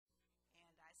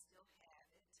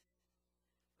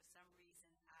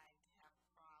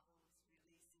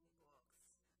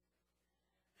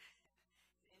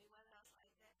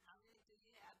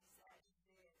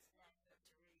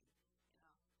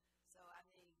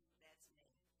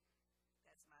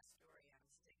my story, I'm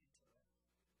sticking to it.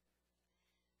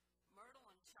 Myrtle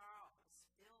and Charles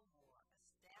Fillmore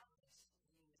established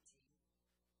unity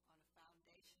on a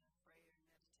foundation of prayer and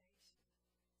meditation.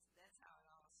 So that's how it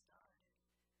all started.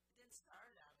 It didn't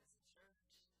start out as a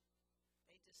church.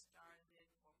 They just started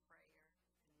it for prayer and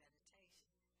meditation.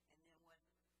 And then what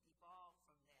evolved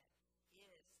from that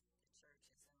is the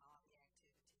churches and all the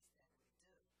activities that we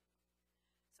do.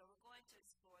 So we're going to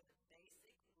explore the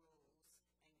basic rules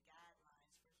and guidelines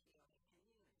for healing and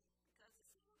unity because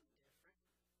it's a little different.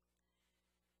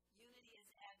 Unity has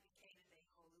advocated a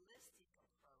holistic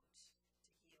approach to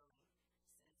healing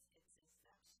since its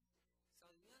inception. So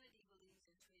unity believes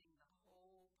in treating the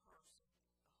whole person,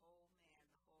 the whole man,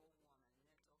 the whole woman,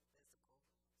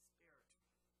 mental,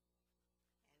 physical,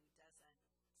 spiritual, and doesn't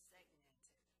segment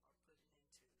it or put it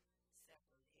into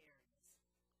separate areas.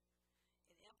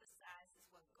 It emphasizes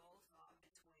what goes on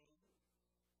between the 2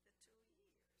 ears.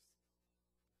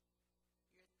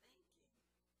 Your thinking.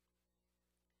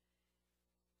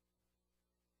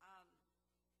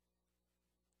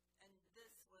 And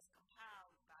this was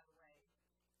compiled, by the way,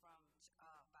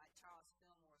 by Charles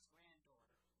Fillmore's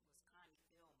granddaughter, who was Connie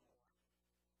Fillmore Rhea.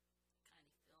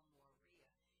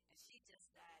 And she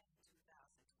just died in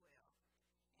 2012.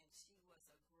 And she was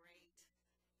a great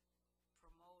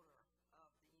promoter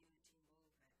of the unity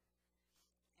movement.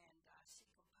 And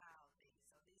she compiled these.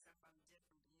 So these are from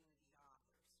different unity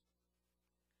authors.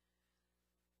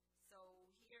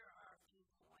 So here are a few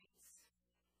points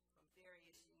from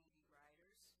various unity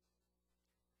writers.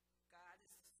 God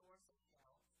is the source of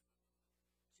health,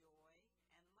 joy,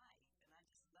 and life. And I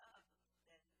just love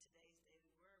that today's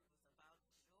daily word was about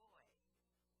joy.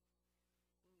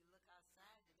 When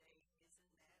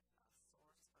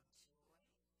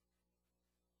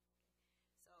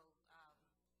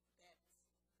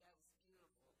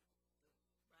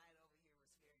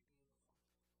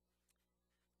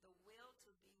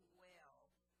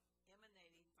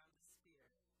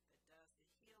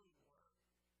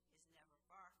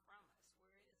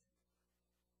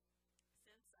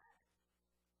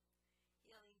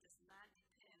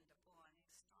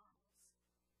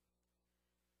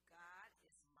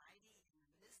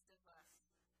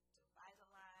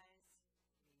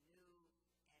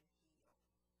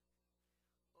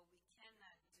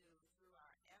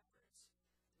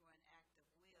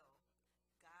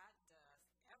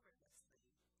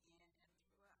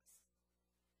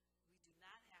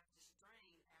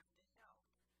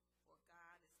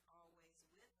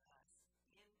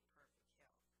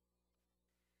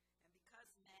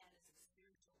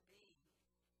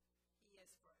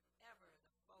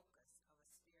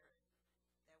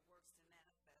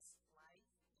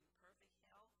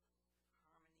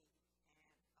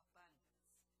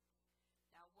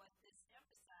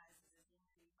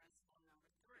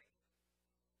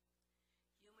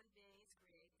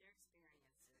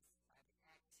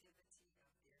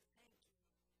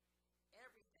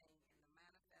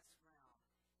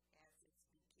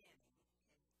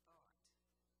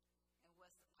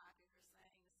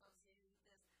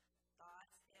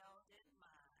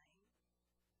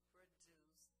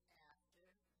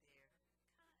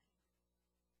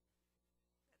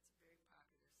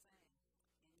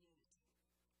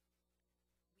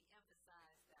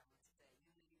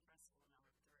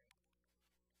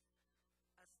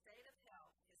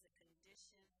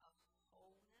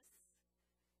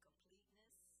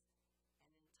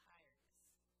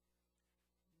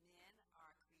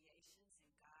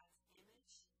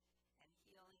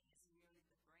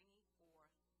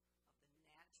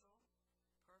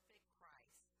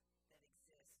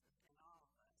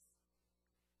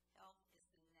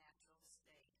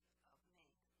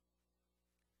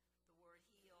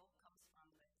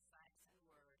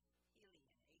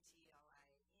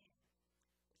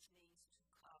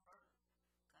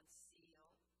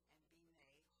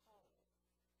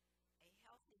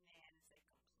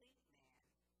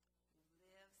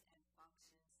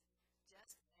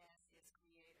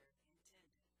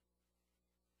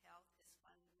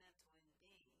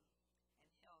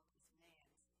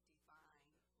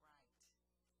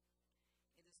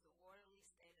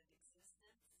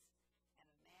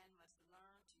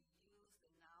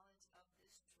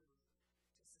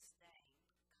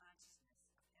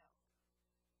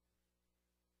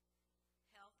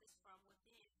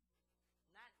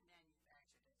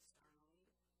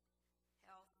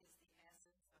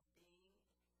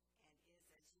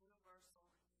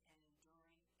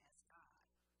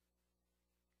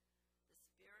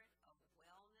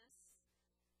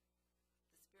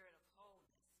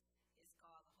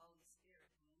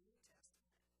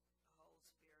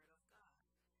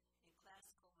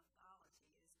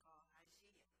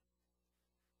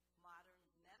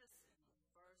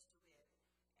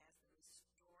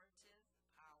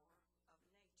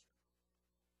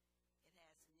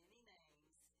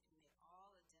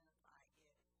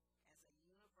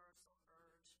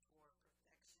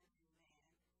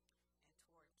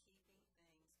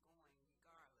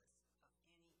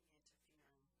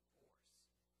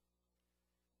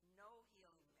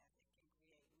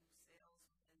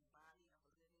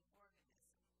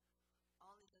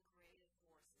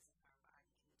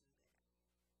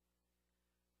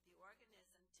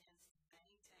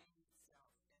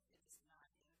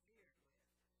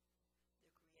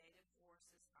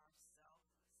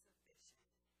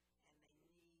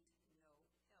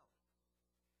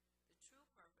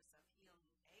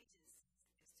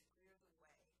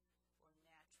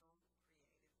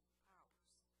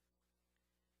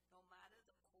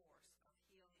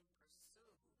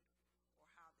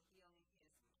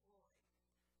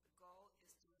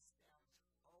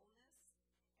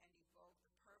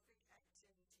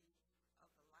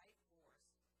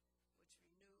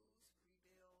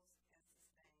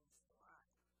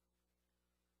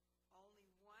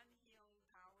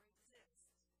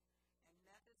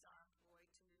doctors are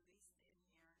employed to release the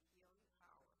inherent healing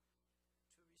power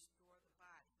to restore the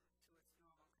body to its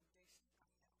normal condition of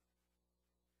health.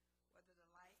 Whether the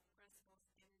life principle's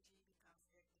energy becomes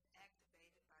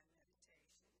activated by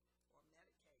meditation or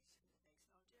medication, it makes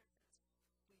no difference.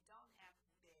 We don't have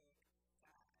to beg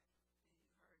God. And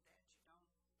you've heard that. You don't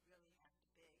really have to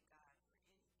beg God for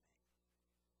anything.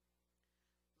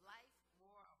 Life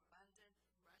more abundant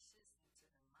rushes into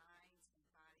the minds and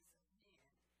bodies of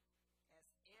men as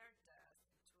air does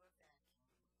into a vacuum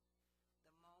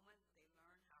the moment they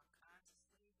learn how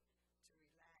consciously to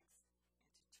relax and to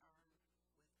turn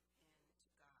within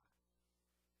to God.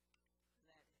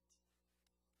 Let it.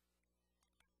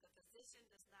 The physician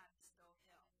does not bestow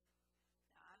health.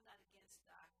 Now, I'm not against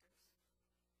doctors.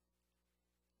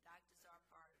 Doctors are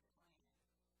part of the plan.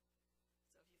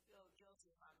 So if you feel guilty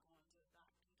about going to a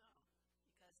doctor, don't.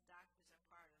 Because doctors are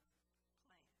part of the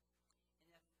plan.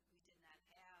 And if we did not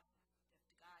have,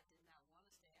 if God did not want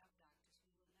us to have doctors,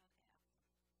 we would not have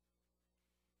them.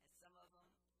 And some of them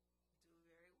do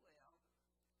very well,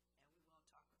 and we won't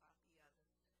talk about the other.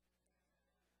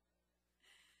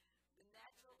 The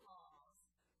natural laws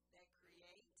that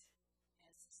create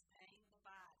and sustain the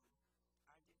body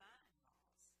are divine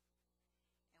laws.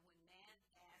 And when man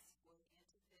asks for the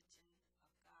intervention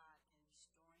of God in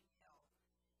restoring health,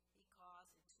 he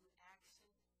calls into action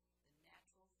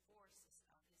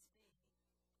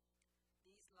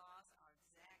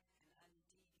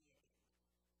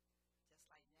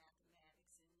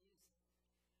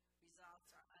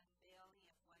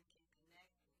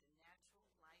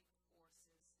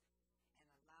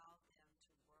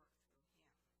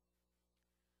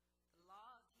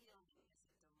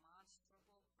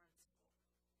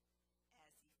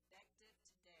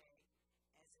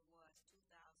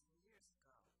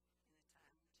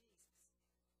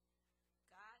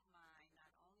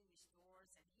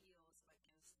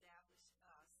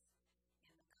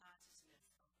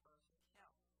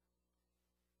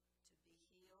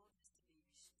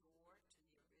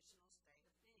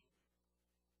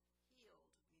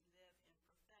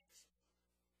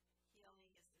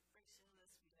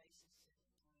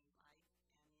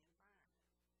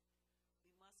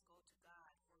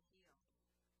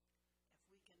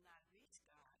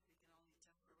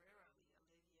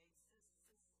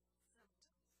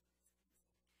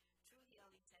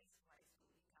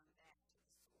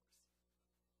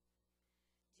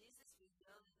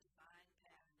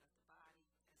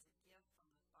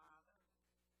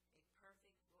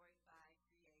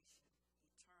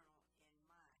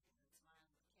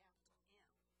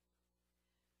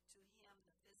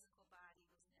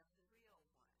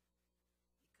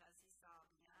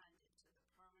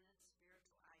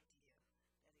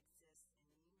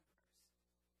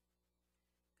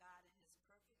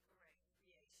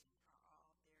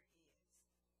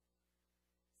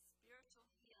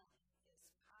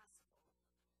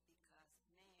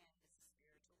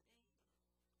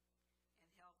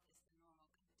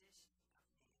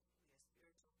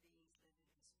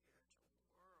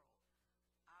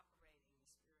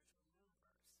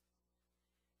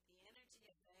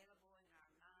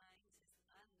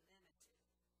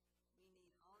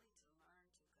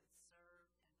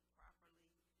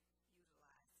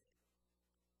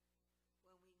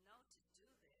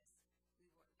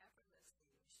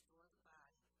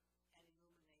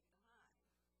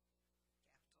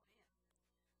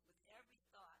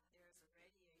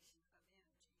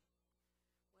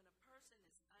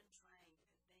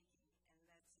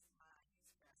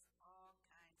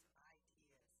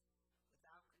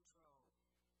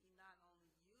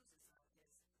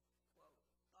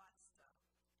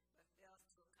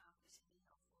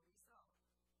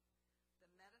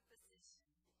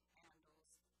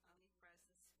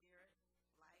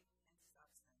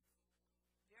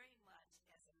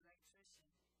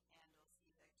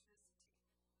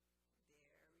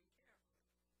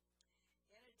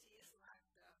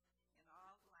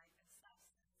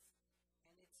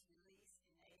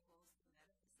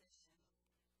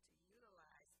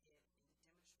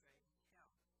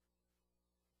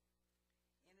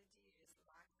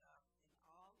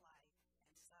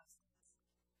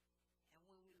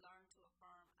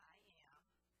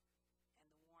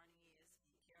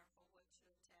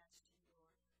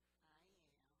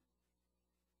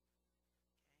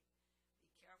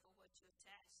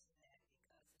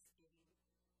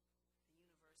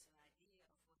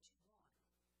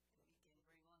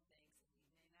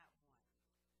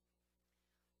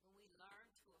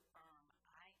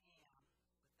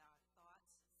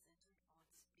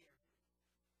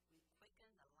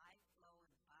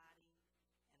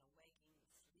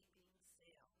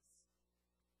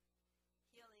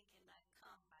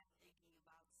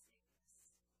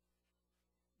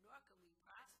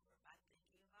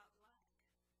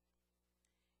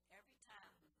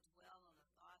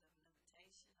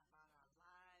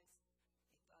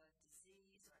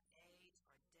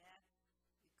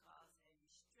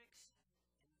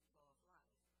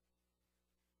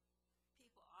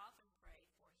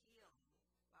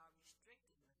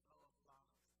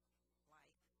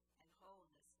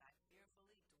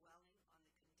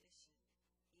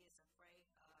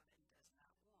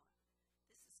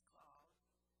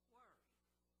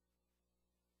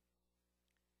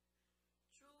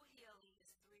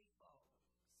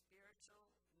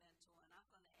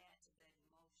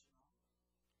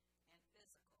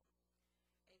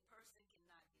person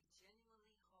cannot be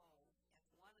genuinely whole if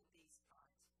one of these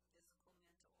parts, physical,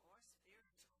 mental, or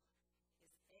spiritual,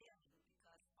 is ailing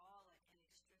because all are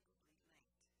inextricably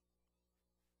linked.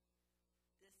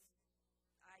 This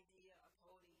idea of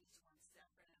holding each one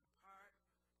separate and apart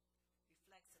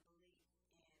reflects a belief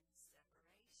in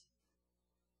separation.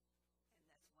 And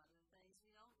that's one of the things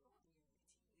we don't do in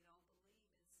unity. We don't believe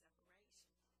in separation.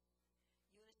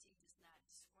 Unity does not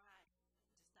subscribe to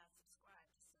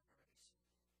separation.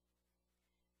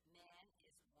 Man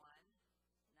is one,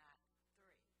 not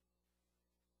three.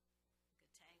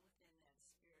 Contained within that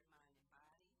spirit, mind, and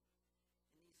body.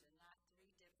 And these are not three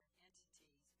different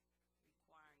entities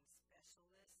requiring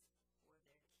specialists for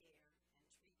their care and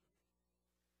treatment.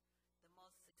 The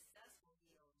most successful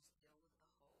healers deal with the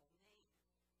whole man.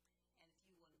 And if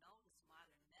you will notice,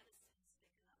 modern medicine is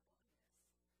picking up on this.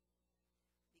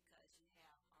 Because you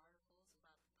have articles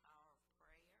about the power of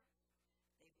prayer.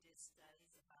 They did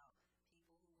studies about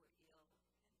people who were ill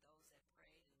and those that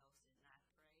prayed and those that did not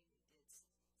pray. They did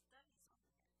studies on that.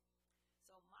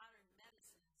 So modern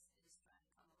medicine is trying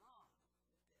to come along with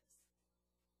this.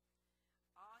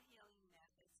 All healing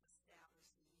methods establish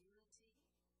the unity of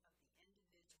the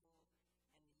individual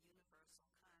and the universal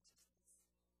consciousness.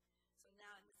 So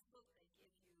now in this book they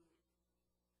give you rules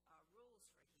for healing,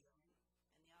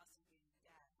 and they also give you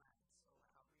guidelines.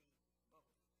 So I'll read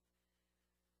both.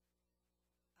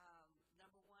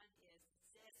 Number one is, it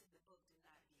says in the book, do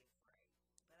not be afraid.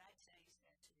 But I changed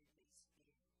that to release fear.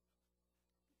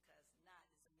 Because not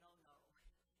is a no-no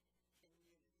in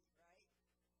unity, right?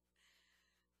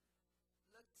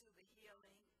 Look to the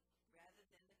healing rather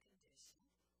than the condition.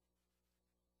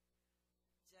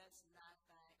 Judge not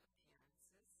by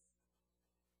appearances.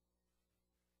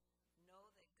 Know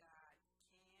that God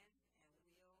can and will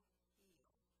heal.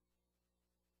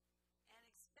 And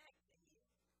expect the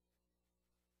healing.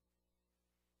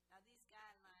 Now these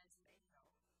guidelines may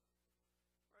help.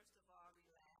 First of all,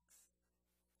 relax.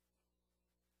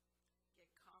 Get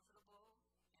comfortable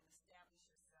and establish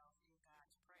yourself in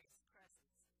God's presence.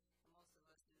 And most of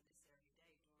us do this every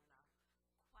day during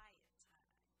our quiet time.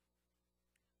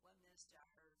 One minister I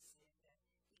heard said that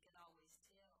he can always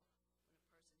tell when a person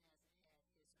hasn't had his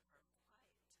or her quiet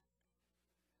time.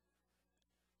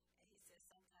 And he said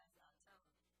sometimes I'll tell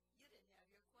them, you didn't have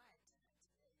your quiet time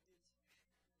today, did you?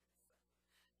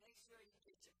 So make sure you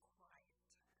get your quiet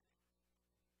time.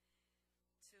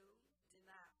 2,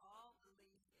 deny all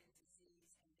belief in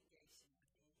disease and negation of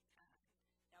any kind.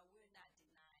 Now, we're not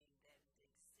denying that it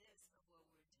exists, but what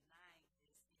we're denying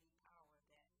is any power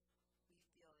that we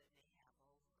feel it may have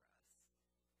over us.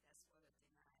 That's what a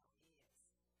denial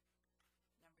is.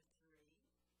 Number 3,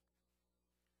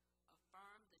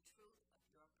 affirm the truth of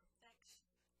your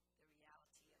perfection, the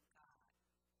reality of God.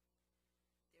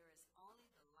 There is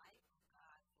only the light of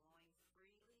God flowing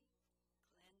freely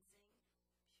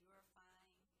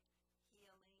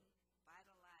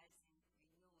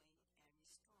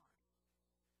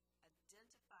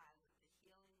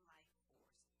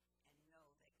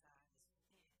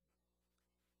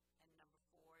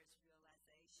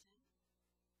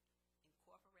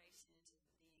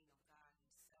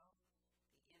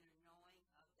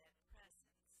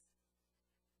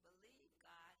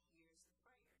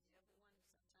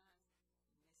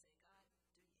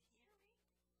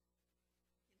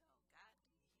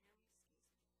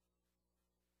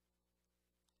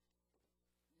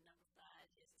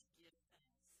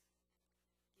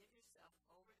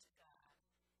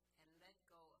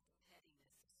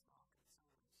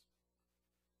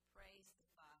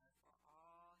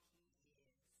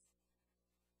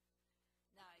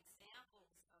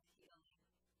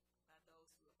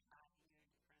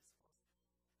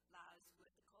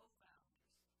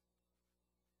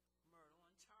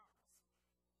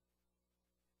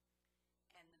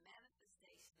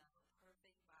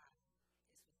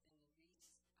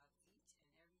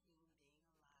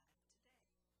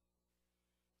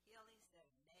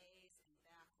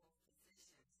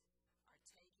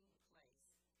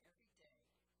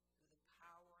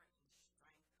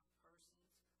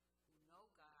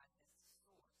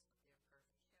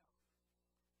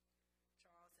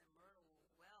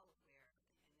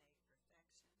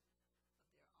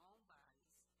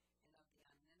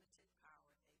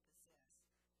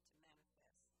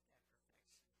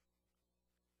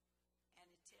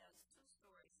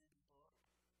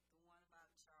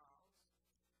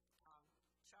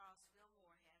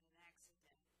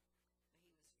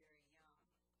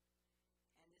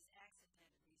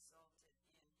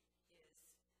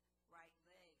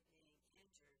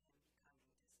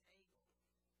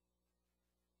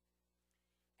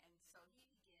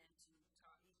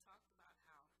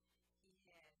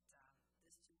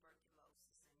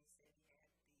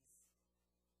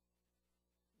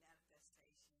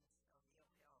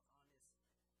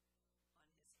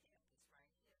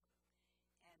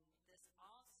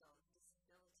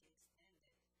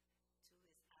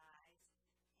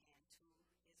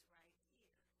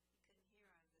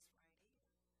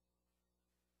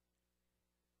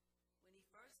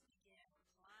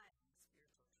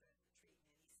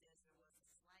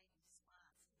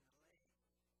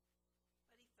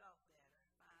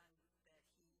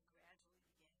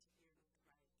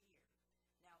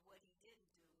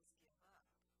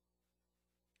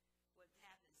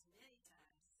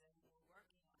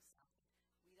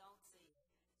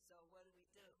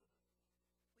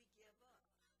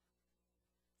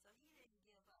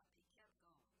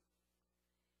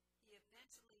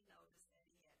eventually noticed that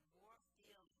he had more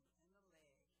feeling in the leg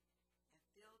and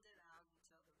filled it out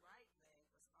until the right leg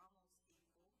was almost equal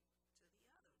to the other one.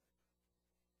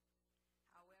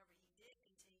 However, he did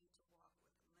continue to walk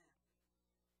with a limp,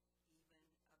 even up to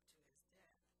his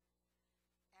death.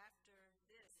 After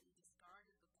this, he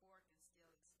discarded the cork and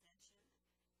steel extension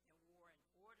and wore an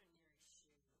ordinary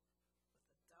shoe with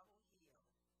a double heel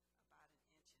about an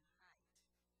inch in height.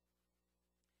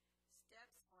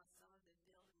 Steps on some of the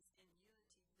buildings in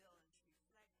Unity Village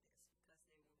reflect this because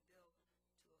they were built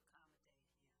to accommodate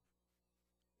him.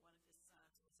 One of his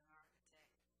sons was an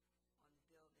architect on the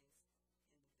buildings in the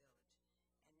village,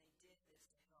 and they did this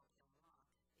to help him along.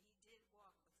 But he did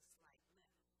walk with a slight limp.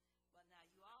 Well, now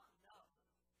you all know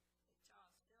that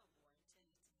Charles Fillmore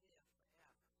intended to live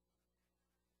forever.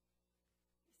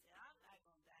 He said, I'm not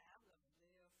going to die, I'm going to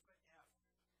live forever.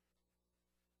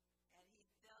 And he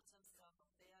felt himself a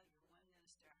failure. One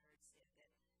minister I heard said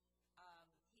that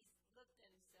he looked at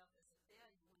himself as a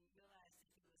failure when he realized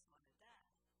that he was going to die.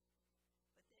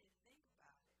 But then think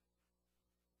about it.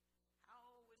 How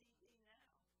old would he be now?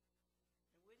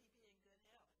 And would he be in good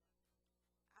health?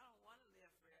 I don't want to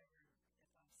live forever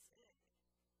if I'm sick.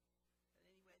 But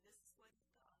anyway, this is what he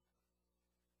thought.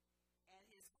 And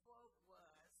his quote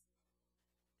was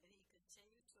that he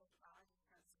continued to apply the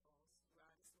principles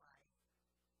throughout his life.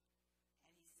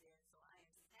 And he said, so I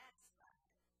am satisfied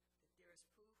that there is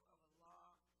proof of a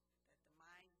law that the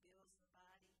mind builds the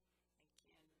body and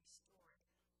can restore it.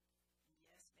 And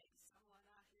yes, maybe someone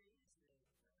out here is living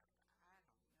forever. I don't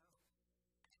know.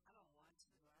 I don't want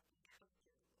to. I think I'll get a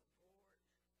little bored.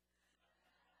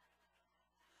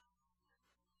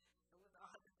 And with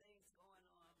all the things going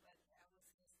on, but that was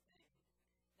his thing.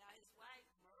 Now his wife,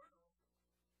 Myrtle,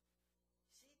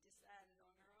 she decided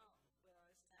on her own, well,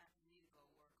 it's time for me to go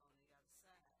work on the other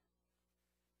side.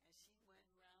 And she went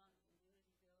around the Unity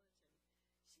Village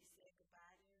and she said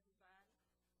goodbye to everybody.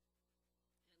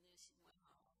 And then she went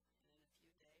home. And in a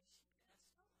few days, she passed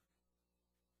on.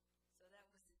 So that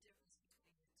was the difference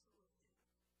between the two of them.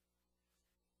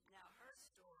 Now, her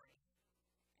story,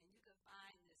 and you can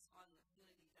find this on the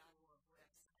unity.org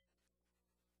website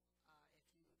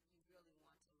if you really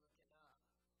want to look it up.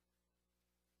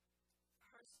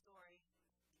 Her story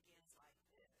begins like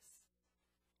this.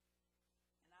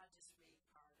 And I'll just read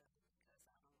part of it because I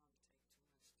don't want to take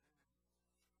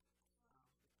too much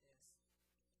time with this.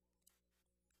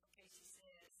 Okay, she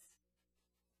says,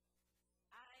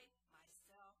 I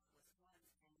myself was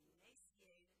once an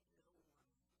emaciated little woman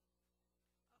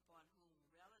upon whom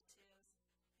relatives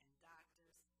and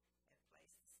doctors had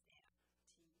placed the stamp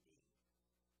TB,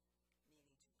 meaning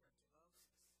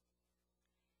tuberculosis.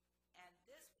 And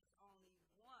this was only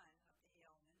one of the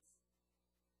ailments.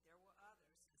 There were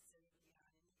others considered beyond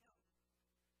any help,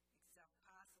 except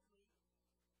possibly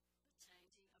the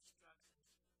changing of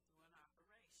structures through an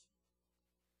operation.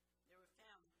 There were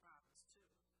family problems, too.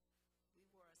 We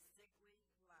were a sickly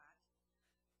lot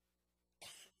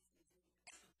and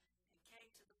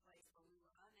came to the place where we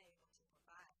were unable to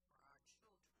provide for our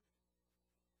children.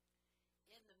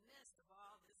 In the midst of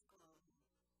all this gloom,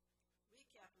 we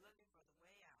kept looking for the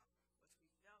way out, which we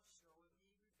felt sure would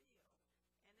be revealed.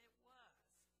 And it was.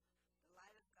 The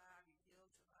light of God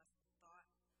revealed to us the thought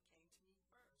came to me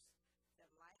first, that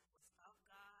life was of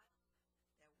God,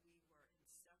 that we were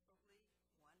inseparably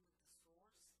one with the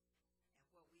source, and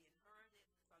what we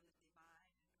inherited from the divine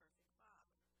and perfect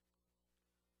Father.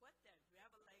 What that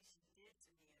revelation did to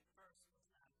me at first was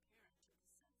not apparent to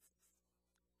the senses,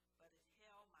 but it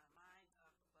held my mind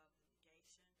up above the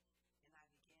negation, and I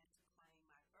began to claim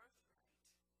my birthright,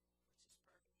 which is perfect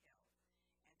health,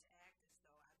 and to act as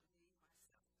though I believed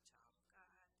myself a child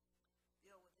of God,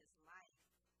 filled with his life I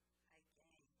gained.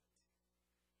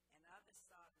 And others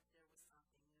saw that there was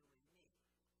something new in me.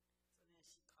 So then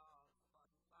she called upon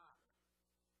the Father.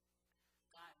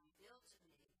 God revealed to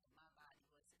me that my body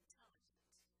was intelligent,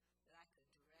 that I could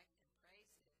direct and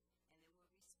praise it, and it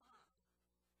would respond.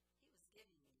 He was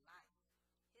giving me life,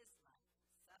 his life,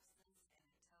 substance, and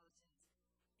intelligence,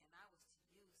 and I was to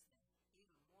use them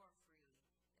even more freely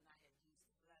than I had used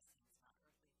the blessings my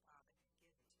earthly father had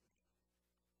given to me.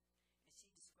 And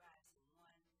she describes in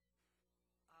one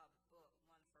book,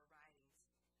 one of her writings,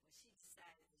 when she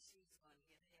decided that she was going to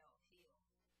get healed,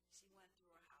 she went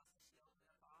through her house and she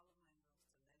opened up all the windows to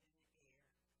let in the air.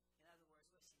 In other words,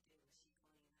 what she did was she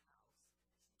cleaned the house.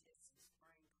 She did some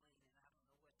spring cleaning. I don't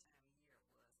know what time of year it was,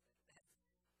 but that's what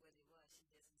it was. She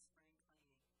did some spring cleaning.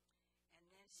 And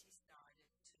then she started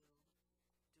to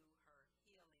do her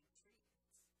healing treatments.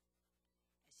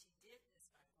 And she did this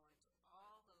by going to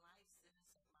all the life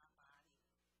centers of my body,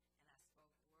 and I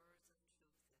spoke words of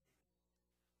truth to them,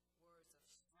 words of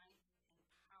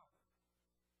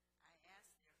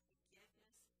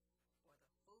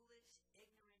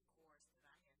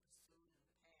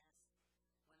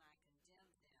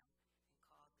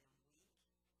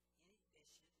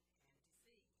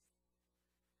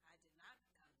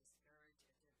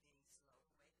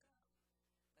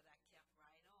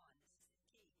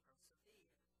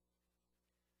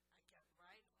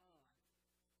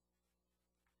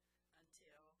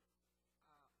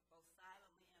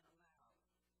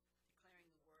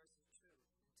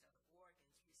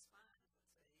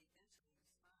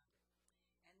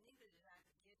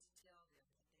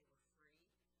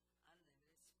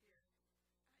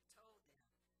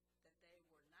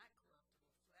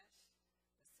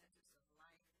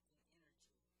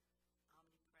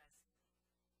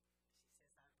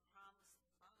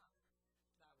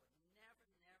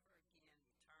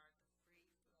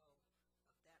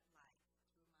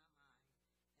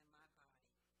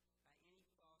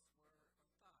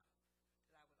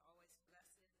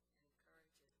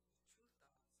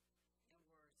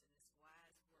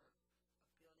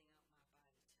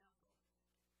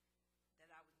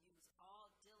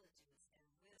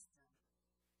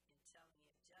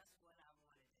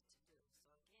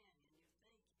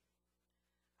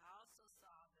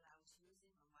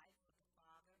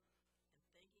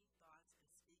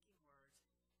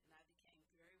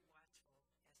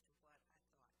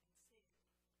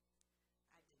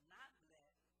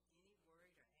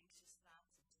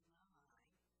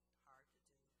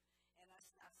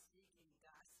Stop speaking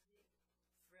gossipy,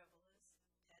 frivolous,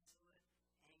 petulant,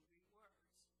 angry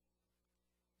words.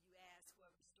 You ask what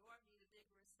restored me to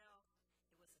vigorous health?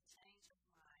 It was a change of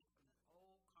mind from an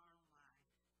old carnal mind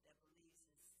that believes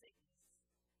in sickness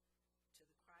to the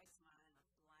Christ mind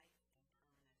of life and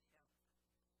permanent health.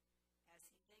 As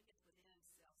he thinketh within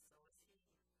himself, so is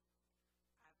he.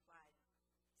 I applied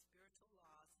spiritual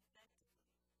laws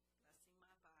effectively, blessing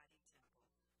my body temple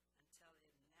until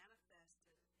it manifested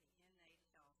the innate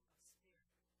health of spirit.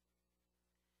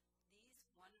 These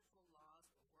wonderful laws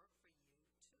will work for you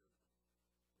too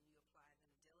when you apply them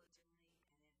diligently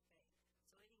and in faith. So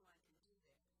anyone can do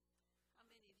that. How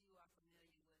many of you are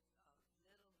familiar with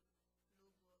a little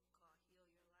new book called Heal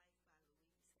Your Life by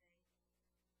Louise Hay?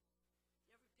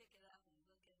 You ever pick it up and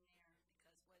look in there?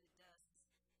 Because what it does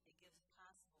is it gives a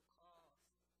possible cause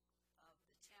of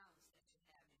the challenge that you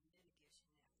have, and then it gives you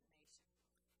an affirmation.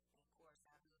 And of course,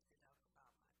 I've looked it up about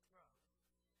my throat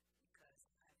because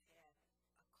I've had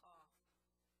a cough for a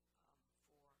number of years, and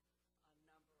it's hanging in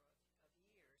there. I'm like, well, what can I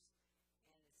do about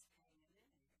this cough?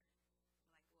 So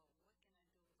I went in there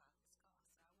and I looked,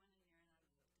 and there's an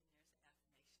affirmation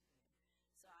in there.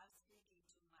 So I'm speaking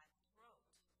to my throat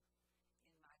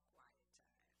in my quiet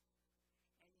time.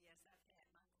 And yes, I've had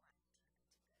my quiet time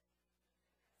today.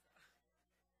 So,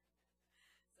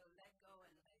 so let go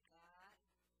and let God.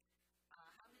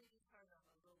 How many of you heard of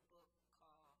a little book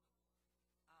called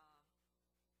uh,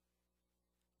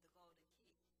 The Golden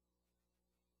Key?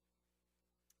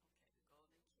 Okay, The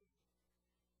Golden Key.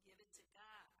 Give it to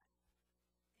God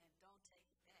and don't take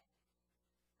it back.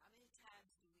 How many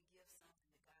times do we give something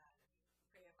to God and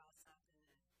pray about something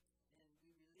and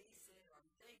we release it, or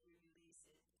we think we release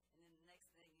it, and then the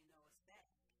next thing you know it's back?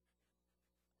 Okay?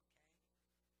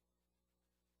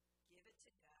 Give it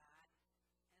to God.